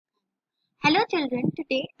Hello children,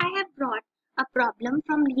 today I have brought a problem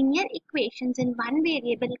from linear equations in one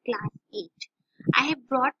variable class 8. I have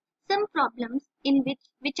brought some problems in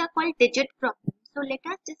which are called digit problems. So let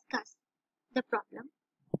us discuss the problem.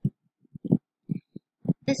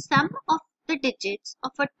 The sum of the digits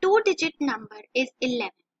of a two-digit number is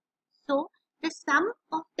 11. So the sum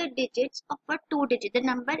of the digits of a two-digit, the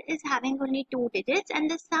number is having only two digits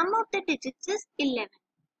and the sum of the digits is 11.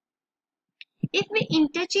 If we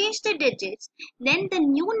interchange the digits, then the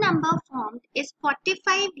new number formed is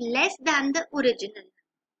 45 less than the original.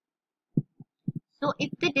 So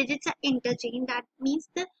if the digits are interchanged, that means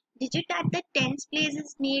the digit at the tens place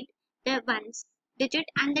is made the ones digit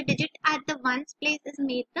and the digit at the ones place is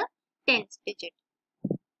made the tens digit.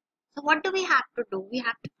 So what do we have to do? We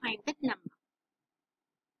have to find the number.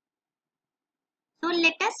 So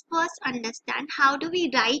let us first understand how do we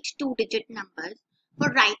write two-digit numbers. For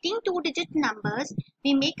writing two-digit numbers,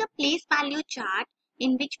 we make a place value chart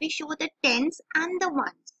in which we show the tens and the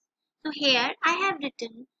ones. So here I have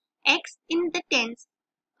written x in the tens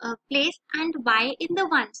place and y in the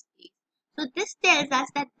ones place. So this tells us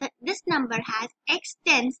that this number has x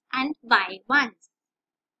tens and y ones.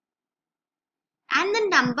 And the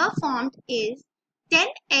number formed is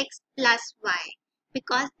 10x plus y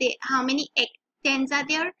because how many tens are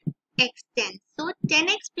there? X tens. So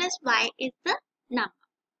 10x plus y is the number.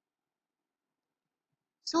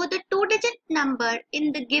 So the two-digit number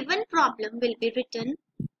in the given problem will be written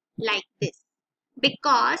like this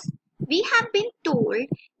because we have been told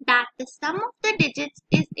that the sum of the digits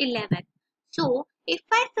is 11. So if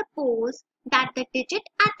I suppose that the digit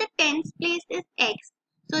at the tens place is x,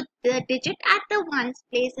 so the digit at the ones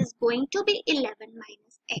place is going to be 11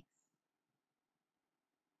 minus x.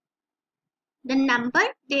 The number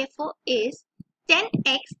therefore is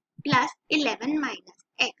 10x plus 11 minus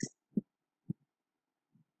x.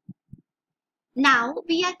 Now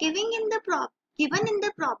we are given in the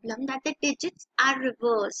problem that the digits are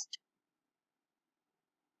reversed.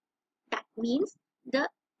 That means the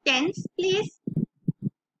tens place,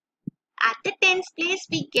 at the tens place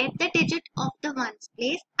we get the digit of the ones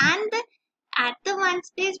place and at the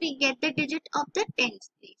ones place we get the digit of the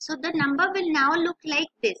tens place. So the number will now look like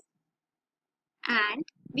this. And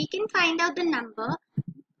we can find out the number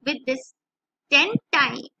with this 10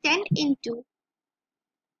 into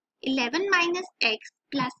 11 minus x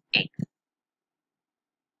plus x.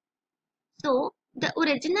 So the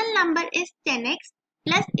original number is 10x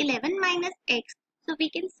plus 11 minus x. So we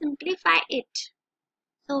can simplify it.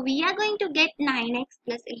 So we are going to get 9x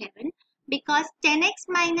plus 11 because 10x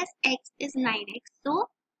minus x is 9x. So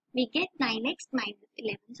we get 9x minus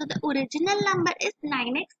 11. So the original number is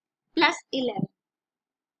 9x plus 11.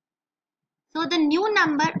 So the new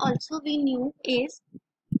number also we knew is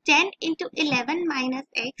 10 into 11 minus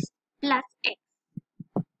x plus x.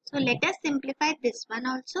 So let us simplify this one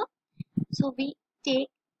also. So we take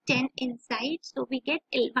 10 inside. So we get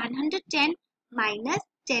 110 minus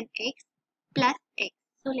 10x plus x.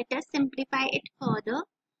 So let us simplify it further.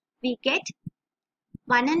 We get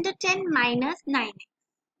 110 minus 9x.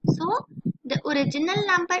 So the original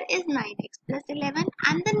number is 9x plus 11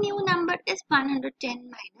 and the new number is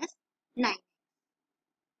 110 minus 9.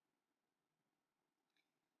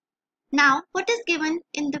 Now what is given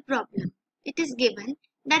in the problem? It is given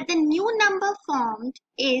that the new number formed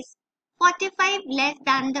is 45 less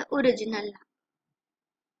than the original number.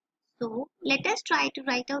 So let us try to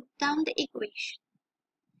write down the equation.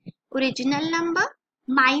 Original number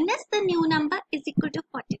minus the new number is equal to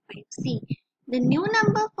 45. See, the new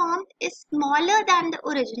number formed is smaller than the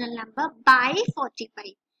original number by 45.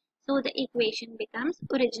 So the equation becomes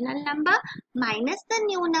original number minus the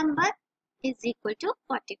new number is equal to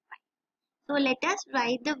 45. So let us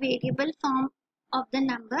write the variable form of the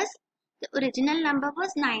numbers. The original number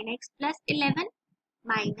was 9x plus 11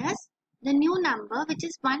 minus the new number which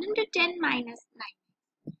is 110 minus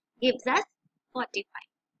 9 gives us 45.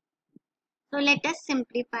 So let us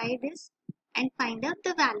simplify this and find out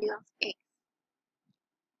the value of x.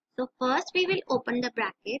 So first we will open the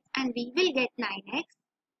brackets and we will get 9x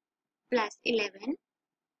plus 11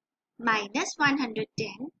 minus 110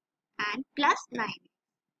 and plus 9.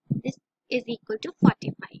 This is equal to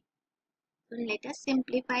 45. So let us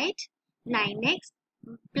simplify it. 9x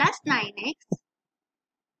plus 9x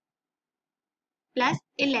plus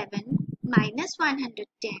 11 minus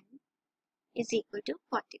 110 is equal to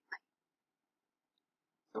 45.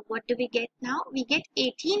 So what do we get now? We get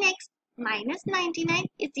 18x minus 99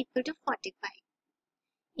 is equal to 45.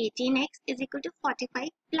 18x is equal to 45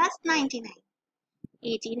 plus 99.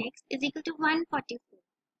 18x is equal to 144.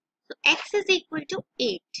 So x is equal to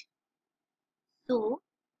 8. So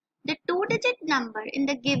the two-digit digit number in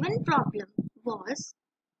the given problem was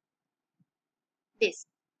this.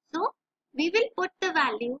 So we will put the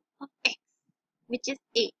value of x, which is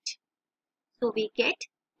 8. So we get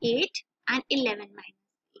 8 and 11 minus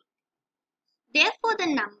 8. Therefore the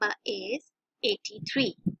number is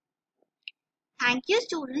 83. Thank you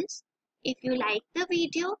students. If you like the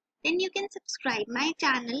video, then you can subscribe my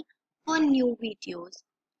channel for new videos.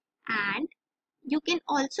 And you can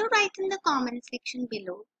also write in the comment section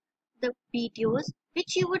below the videos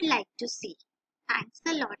which you would like to see. Thanks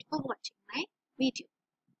a lot for watching my video.